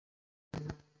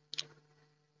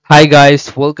Hi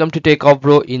guys, welcome to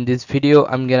Techavro. In this video,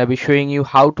 I'm gonna be showing you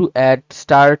how to add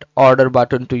start order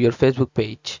button to your Facebook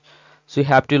page. So you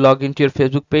have to log into your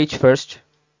Facebook page first.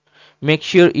 Make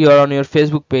sure you are on your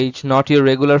Facebook page, not your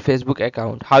regular Facebook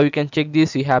account. How you can check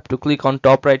this? You have to click on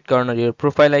top right corner your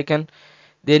profile icon.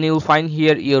 Then you'll find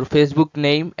here your Facebook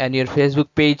name and your Facebook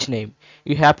page name.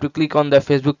 You have to click on the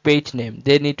Facebook page name.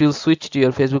 Then it will switch to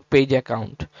your Facebook page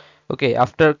account. Okay,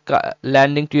 after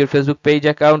landing to your Facebook page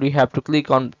account, you have to click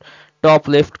on top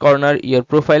left corner your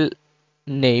profile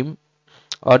name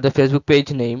or the Facebook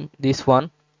page name, this one.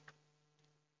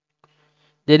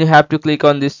 Then you have to click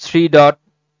on this three dot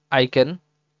icon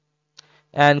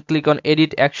and click on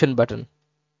edit action button.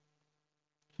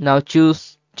 Now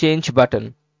choose change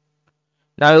button.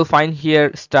 Now you'll find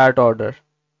here start order.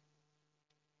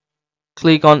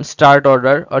 Click on start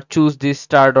order or choose this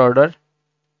start order.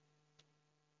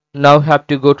 Now have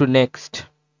to go to next.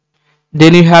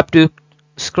 Then you have to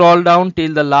scroll down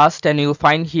till the last and you'll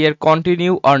find here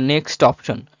continue or next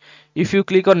option. If you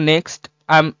click on next,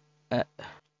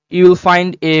 you will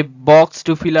find a box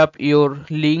to fill up your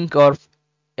link or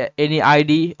any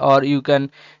ID, or you can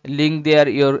link there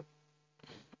your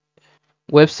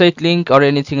website link or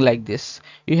anything like this.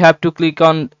 You have to click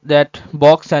on that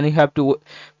box and you have to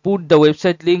put the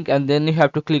website link and then you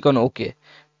have to click on OK.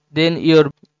 Then your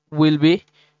will be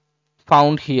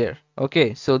found here.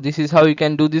 Okay, so this is how you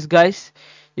can do this, guys.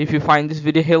 If you find this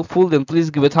video helpful, then please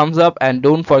give a thumbs up and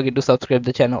don't forget to subscribe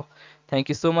the channel. Thank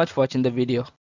you so much for watching the video.